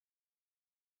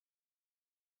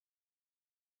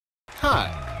Hi,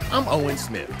 I'm Owen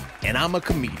Smith, and I'm a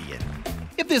comedian.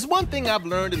 If there's one thing I've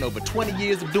learned in over 20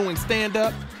 years of doing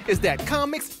stand-up, is that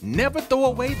comics never throw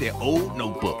away their old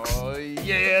notebooks. Oh,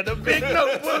 yeah, the big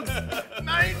notebooks,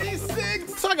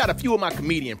 96. So I got a few of my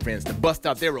comedian friends to bust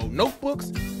out their old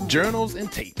notebooks, journals,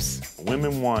 and tapes.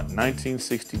 Women want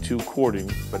 1962 courting,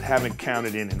 but haven't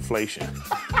counted in inflation.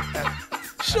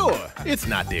 Sure, it's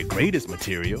not their greatest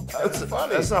material. That's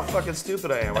funny. That's how fucking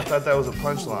stupid I am. I thought that was a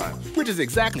punchline. Which is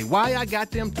exactly why I got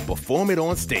them to perform it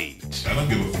on stage. I don't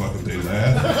give a fuck if they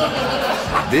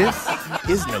laugh. This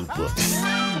is Notebooks.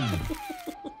 I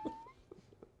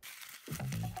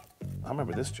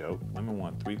remember this joke. Women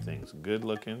want three things: good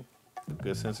looking, a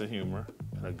good sense of humor,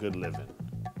 and a good living.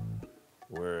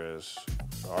 Whereas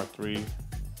our three,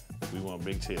 we want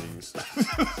big titties.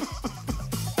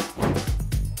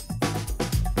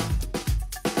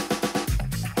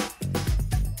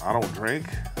 I don't drink.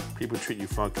 People treat you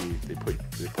funky. They put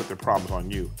their problems on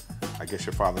you. I guess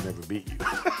your father never beat you.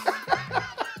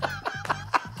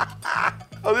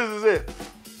 Oh, this is it.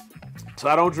 So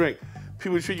I don't drink.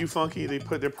 People treat you funky. They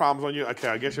put their problems on you. Okay,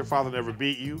 I guess your father never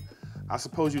beat you. I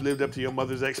suppose you lived up to your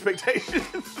mother's expectations.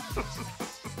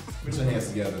 Put your hands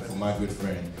together for my good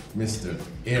friend, Mr.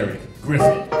 Erik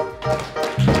Griffin.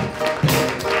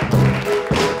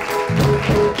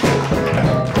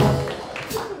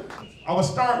 I will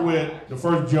start with the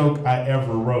first joke I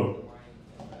ever wrote.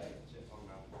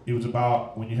 It was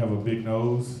about when you have a big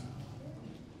nose.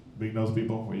 Big nose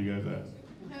people, where you guys at?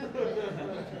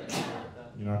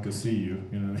 You know, I could see you,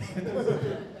 you know what I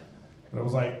mean? But I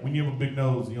was like, when you have a big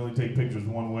nose, you only take pictures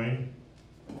one way,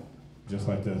 just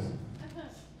like this.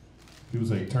 People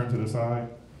say, turn to the side.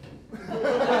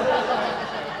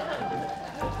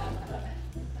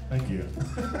 Thank you.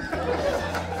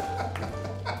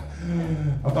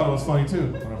 I thought it was funny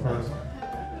too when I first.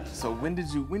 So when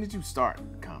did you start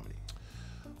comedy?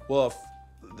 Well,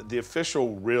 the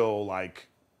official real, like,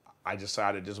 I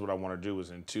decided this is what I want to do was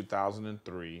in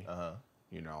 2003.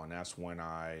 You know, and that's when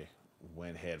I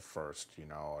went head first. You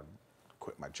know, I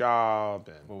quit my job.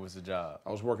 And What was the job?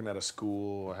 I was working at a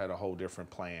school. I had a whole different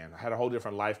plan. I had a whole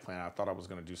different life plan. I thought I was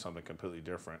going to do something completely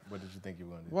different. What did you think you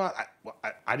were going to do? Well,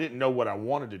 I didn't know what I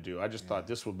wanted to do. I just thought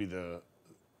this would be the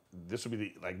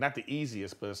like, not the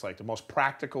easiest, but it's like the most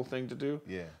practical thing to do.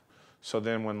 Yeah. So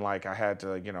then when, like, I had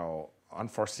to, you know,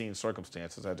 unforeseen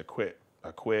circumstances, I had to quit.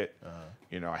 I quit.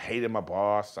 You know, I hated my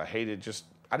boss. I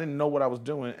didn't know what I was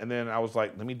doing. And then I was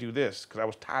like, let me do this, because I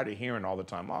was tired of hearing all the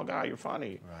time, oh, God, you're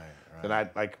funny.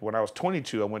 Right. Then when I was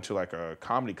 22, I went to, like, a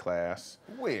comedy class.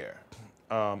 Where?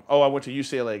 I went to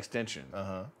UCLA Extension.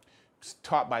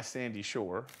 Taught by Sandy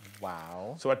Shore.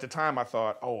 Wow. So at the time I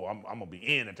thought, oh, I'm gonna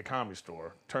be in at the Comedy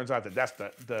Store. Turns out that that's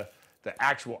the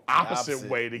actual opposite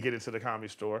way to get into the Comedy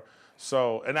Store.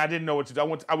 So, and I didn't know what to do.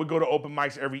 I would go to open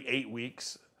mics every 8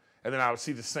 weeks, and then I would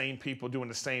see the same people doing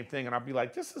the same thing, and I'd be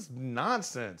like, this is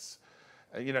nonsense.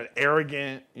 You know,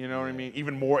 arrogant, you know what I mean?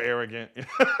 Even more arrogant.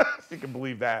 You can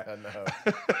believe that. I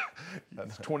know.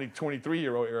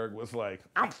 23-year-old Erik was like,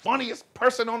 I'm funniest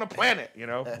person on the planet, you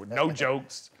know, with no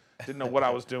jokes. Didn't know what I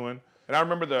was doing. And I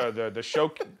remember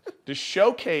the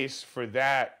showcase for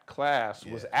that class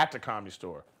was at the Comedy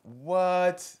Store.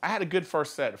 What? I had a good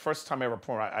first set. The first time I ever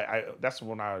performed, that's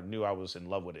when I knew I was in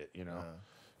love with it, you know,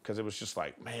 because it was just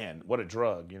like, man, what a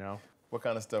drug, you know. What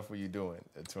kind of stuff were you doing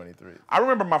at 23? I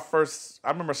remember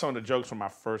some of the jokes from my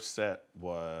first set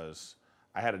was,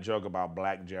 I had a joke about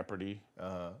Black Jeopardy,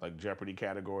 like Jeopardy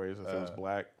categories, if it was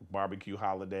black, barbecue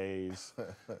holidays.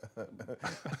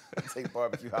 Take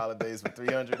barbecue holidays for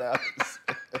 $300.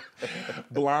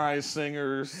 Blind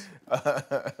singers.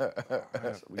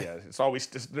 Yeah, it's always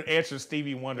the answer is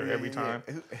Stevie Wonder every time.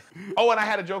 Oh, and I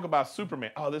had a joke about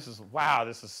Superman. Oh, this is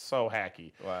so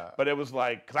hacky. Wow. But it was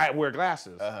like, because I wear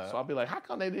glasses. So I'll be like, how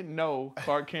come they didn't know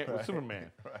Clark Kent was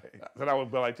Superman? Right. Then I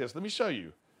would go like this, let me show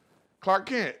you. Clark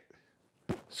Kent,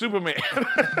 Superman.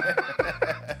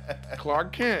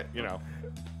 Clark Kent, you know.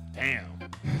 Damn.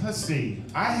 Let's see.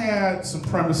 I had some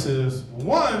premises.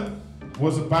 One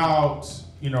was about,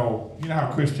 you know how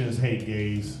Christians hate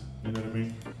gays. You know what I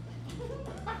mean?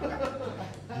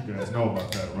 You guys know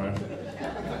about that, right?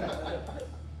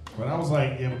 But I was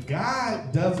like, if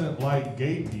God doesn't like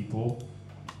gay people,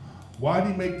 why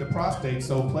did he make the prostate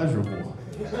so pleasurable?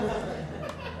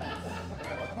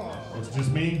 It's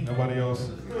just me? Nobody else?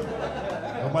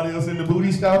 Nobody else into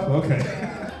booty stuff? Okay.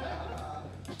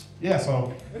 Yeah,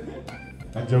 so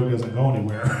that joke doesn't go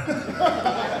anywhere.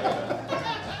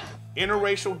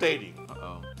 Interracial dating.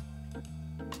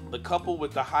 The couple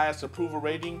with the highest approval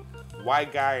rating,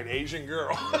 white guy and Asian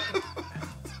girl.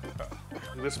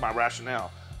 This is my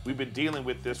rationale. we've been dealing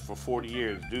with this for 40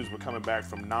 years. Dudes were coming back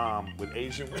from Nam with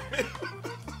Asian women.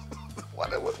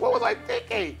 what was I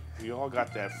thinking? We all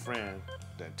got that friend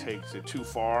that takes it too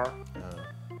far.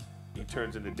 He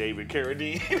turns into David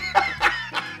Carradine.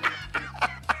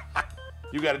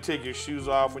 You got to take your shoes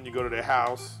off when you go to their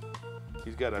house.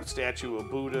 He's got a statue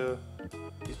of Buddha.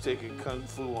 He's taking Kung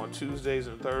Fu on Tuesdays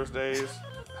and Thursdays.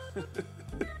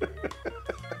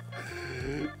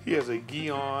 He has a gi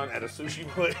on at a sushi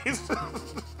place.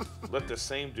 Let the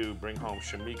same dude bring home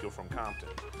Shamika from Compton.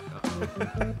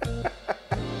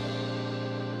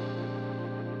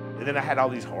 And then I had all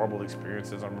these horrible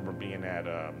experiences. I remember being at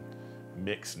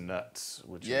Mixed Nuts,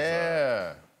 which was,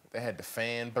 they had the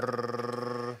fan.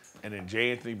 Brrr. And then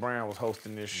J. Anthony Brown was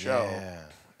hosting this show. Yeah.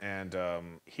 And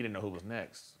he didn't know who was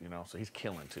next, you know, so he's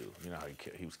killing too. You know how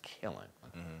he was killing.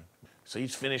 Mm-hmm. So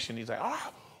he's finishing, he's like,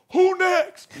 who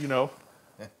next? You know?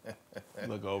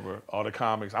 Look over, all the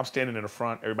comics. I'm standing in the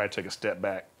front, everybody take a step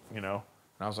back, you know?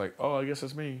 And I was like, oh, I guess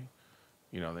it's me.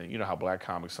 You know, then you know how black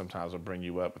comics sometimes will bring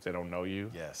you up if they don't know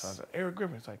you? Yes. So I was like, Erik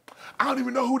Griffin. It's like, I don't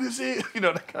even know who this is. You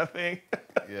know, that kind of thing.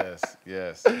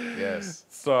 Yes.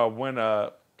 So I went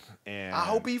up and... I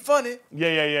hope he funny.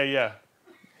 Yeah.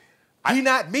 He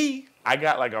not me. I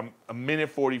got like a minute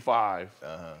 45,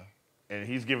 and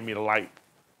he's giving me the light.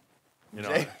 You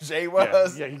know, Jay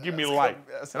was. Yeah, he gave me the light,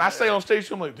 and I stay on stage.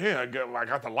 I'm like, damn, I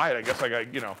got the light. I guess I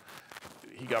got, you know.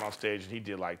 He got on stage and he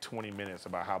did like 20 minutes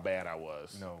about how bad I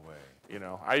was. No way. You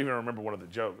know, I even remember one of the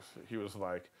jokes. He was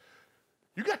like,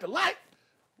 "You got the light?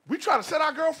 We try to set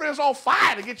our girlfriends on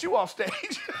fire to get you off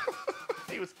stage."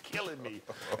 He was killing me.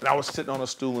 And I was sitting on a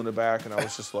stool in the back, and I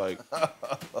was just like,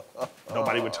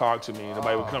 nobody would talk to me.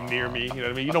 Nobody would come near me. You know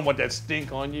what I mean? You don't want that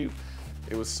stink on you.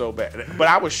 It was so bad. But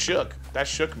I was shook. That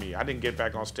shook me. I didn't get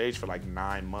back on stage for like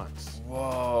 9 months.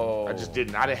 Whoa. I just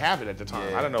didn't. I didn't have it at the time.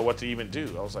 Yeah. I didn't know what to even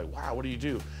do. I was like, wow, what do you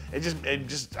do? I just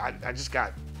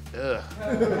got, ugh.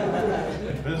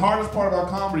 The hardest part about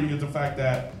comedy is the fact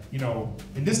that, you know,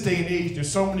 in this day and age,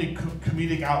 there's so many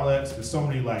comedic outlets, there's so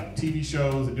many like TV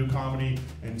shows that do comedy,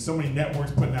 and so many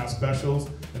networks putting out specials,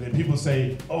 and then people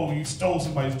say, oh, you stole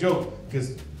somebody's joke,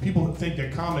 because people think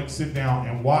that comics sit down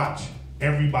and watch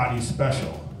everybody's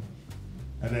special.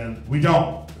 And then we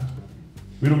don't.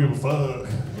 We don't give a fuck.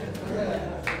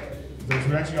 Because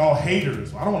we're actually all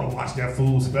haters. I don't want to watch that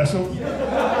fool special.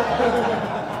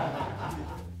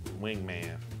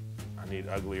 Wingman. I need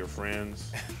uglier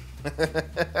friends.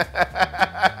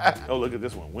 Oh, look at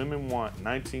this one. Women want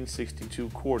 1962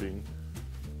 courting,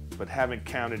 but haven't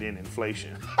counted in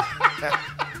inflation.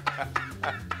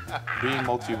 Being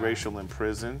multiracial in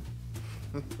prison.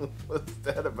 What's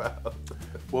that about?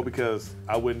 Well, because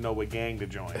I wouldn't know what gang to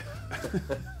join.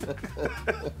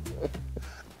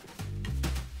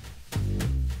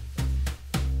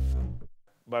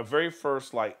 My very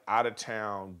first like out of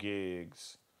town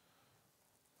gigs,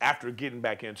 after getting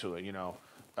back into it, you know,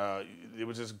 it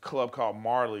was this club called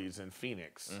Marley's in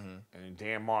Phoenix, and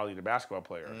Dan Marley, the basketball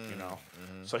player, you know.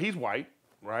 So he's white,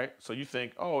 right? So you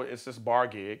think, oh, it's this bar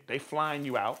gig. They flying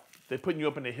you out. They putting you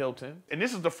up in the Hilton. And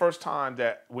this is the first time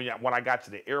that when I got to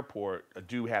the airport, a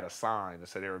dude had a sign that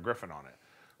said Erik Griffin on it.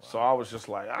 Wow. So I was just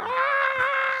like,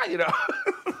 you know,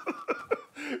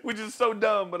 which is so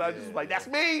dumb, but I just like, that's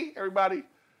me, everybody.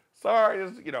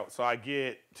 Sorry, you know. So I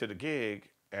get to the gig,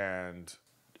 and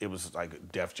it was like a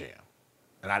Def Jam,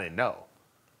 and I didn't know.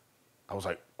 I was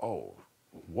like, oh,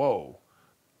 whoa.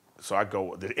 So I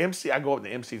go up, the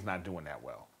MC's not doing that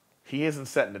well. He isn't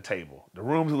setting the table. The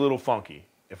room's a little funky.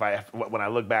 When I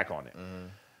look back on it,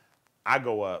 I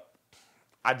go up.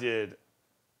 I did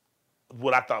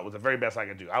what I thought was the very best I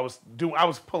could do. I was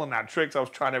pulling out tricks. I was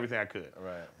trying everything I could.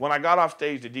 Right. When I got off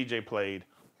stage, the DJ played,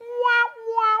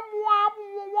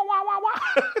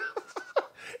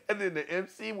 and then the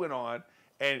MC went on,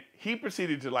 and he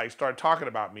proceeded to like start talking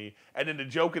about me. And then the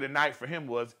joke of the night for him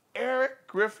was, Erik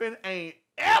Griffin ain't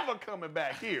ever coming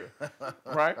back here,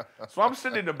 right? So I'm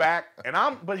sitting in the back,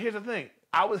 but here's the thing.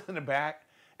 I was in the back,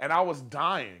 and I was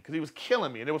dying because he was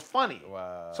killing me, and it was funny.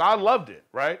 Wow. So I loved it,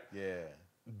 right? Yeah.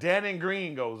 Dannon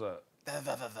Green goes up.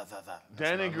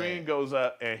 Dannon Green goes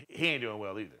up, and he ain't doing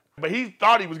well either. But he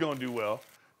thought he was going to do well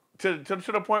to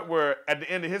the point where at the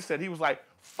end of his set, he was like,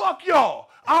 fuck y'all.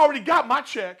 I already got my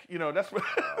check. You know, that's what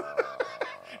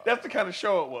that's the kind of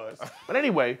show it was. But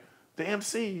anyway, the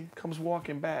MC comes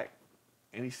walking back,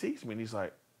 and he sees me, and he's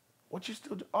like, what you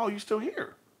still do? Oh, you still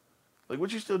here? Like,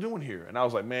 what you still doing here? And I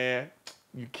was like, man,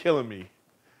 you killing me.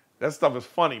 That stuff is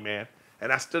funny, man.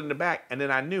 And I stood in the back, and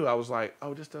then I knew, I was like,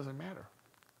 oh, this doesn't matter.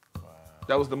 Wow.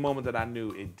 That was the moment that I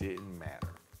knew it didn't matter.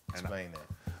 Explain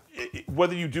that.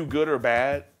 Whether you do good or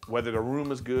bad, whether the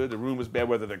room is good, the room is bad,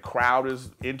 whether the crowd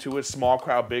is into it, small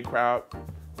crowd, big crowd,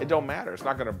 it don't matter. It's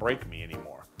not gonna break me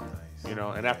anymore. Nice. You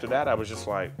know, and after that, I was just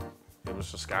like, it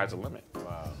was just sky's the limit.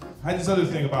 Wow. I had this other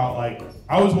thing about, like,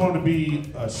 I always wanted to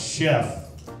be a chef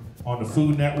on the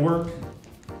Food Network.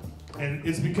 And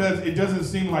it's because it doesn't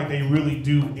seem like they really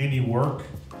do any work,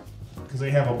 because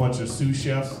they have a bunch of sous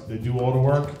chefs that do all the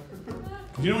work.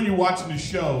 You know, when you're watching the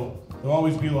show, they'll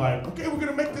always be like, okay, we're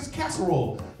gonna make this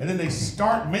casserole. And then they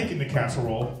start making the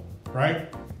casserole,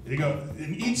 right? They go,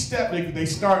 in each step they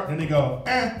start and they go,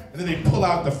 and then they pull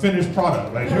out the finished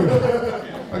product. Like, here we go.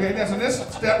 Okay, now so this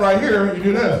step right here, you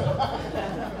do this.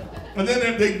 And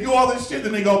then they do all this shit,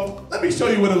 then they go, let me show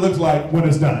you what it looks like when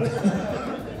it's done.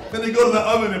 Then they go to the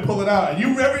oven and pull it out. And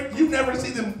you never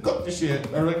see them cook the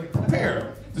shit or like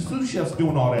prepare. The sous chef's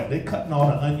doing all that. They cutting all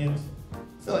the onions.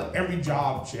 I feel like every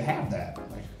job should have that.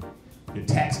 Like your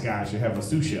tax guy should have a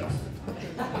sous chef.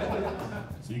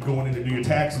 So you go in to do your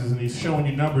taxes and he's showing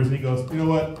you numbers and he goes, you know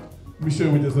what? Let me show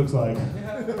you what this looks like.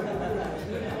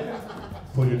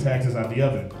 Pull your taxes out the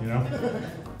oven, you know?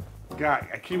 God,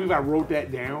 can you believe I wrote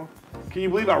that down? Can you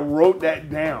believe I wrote that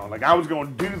down? Like I was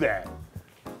gonna do that.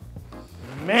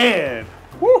 Man,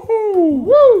 woohoo,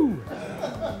 woo!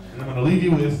 And I'm gonna leave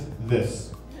you with this.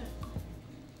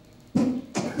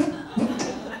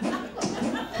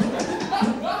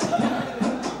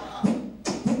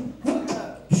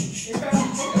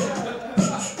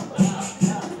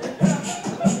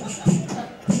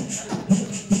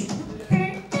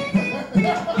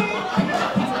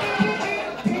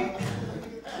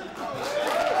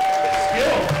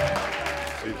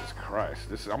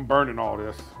 I'm burning all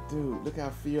this. Dude, look how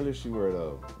fearless you were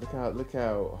though. Look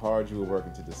how hard you were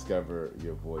working to discover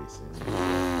your voice.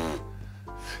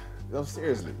 No,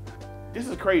 seriously. This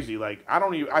is crazy. Like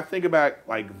I think about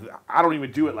like I don't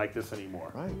even do it like this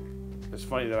anymore. Right. It's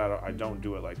funny that I don't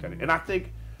do it like that. And I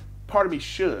think part of me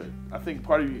should. I think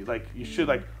part of you like you should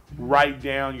like write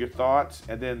down your thoughts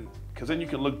and then because then you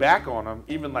can look back on them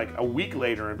even like a week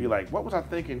later and be like, what was I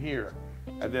thinking here?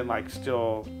 And then like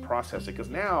still process it because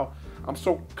now I'm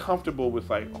so comfortable with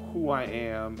like who I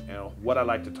am and what I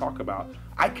like to talk about.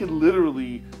 I could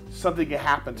literally, something can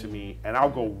happen to me and I'll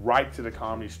go right to the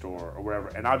Comedy Store or wherever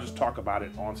and I'll just talk about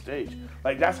it on stage.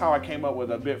 Like that's how I came up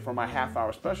with a bit for my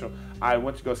half-hour special. I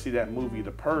went to go see that movie, The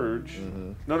Purge.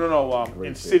 Mm-hmm. No,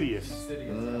 Insidious.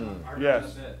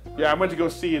 Yes. Yeah, I went to go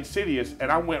see Insidious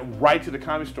and I went right to the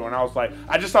Comedy Store and I was like,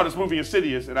 I just saw this movie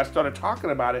Insidious and I started talking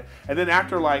about it and then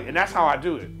after like, and that's how I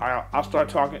do it. I'll start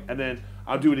talking and then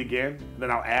I'll do it again,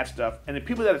 then I'll add stuff. And the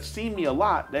people that have seen me a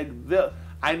lot,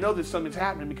 I know that something's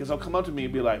happening because they'll come up to me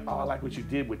and be like, oh, I like what you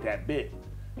did with that bit.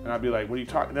 And I'll be like, what are you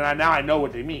talking? Then now I know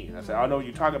what they mean. I say, I know what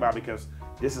you're talking about because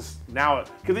this is now,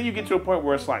 because then you get to a point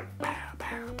where it's like, pow,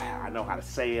 pow, pow. I know how to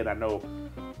say it. I know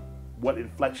what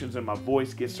inflections in my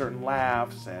voice get certain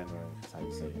laughs. And that's how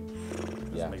you say it.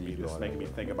 It's making me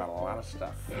think about a lot of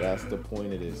stuff. That's the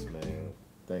point of this, man.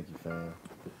 Thank you, fam.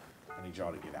 I need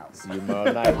y'all to get out. See you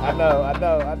tomorrow night. I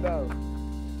know.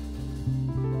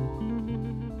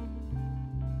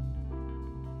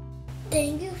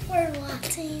 Thank you for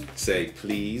watching. Say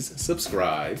please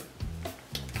subscribe.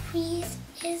 Please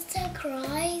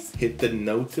subscribe. Hit the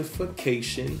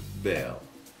notification bell.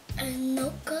 And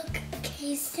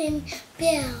notification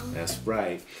bell. That's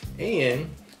right. And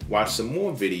watch some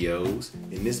more videos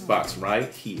in this box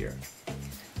right here.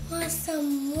 Want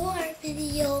some more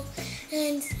video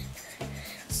and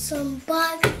some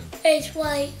box is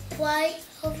right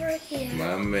over here.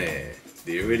 My man,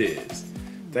 there it is.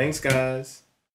 Thanks, guys.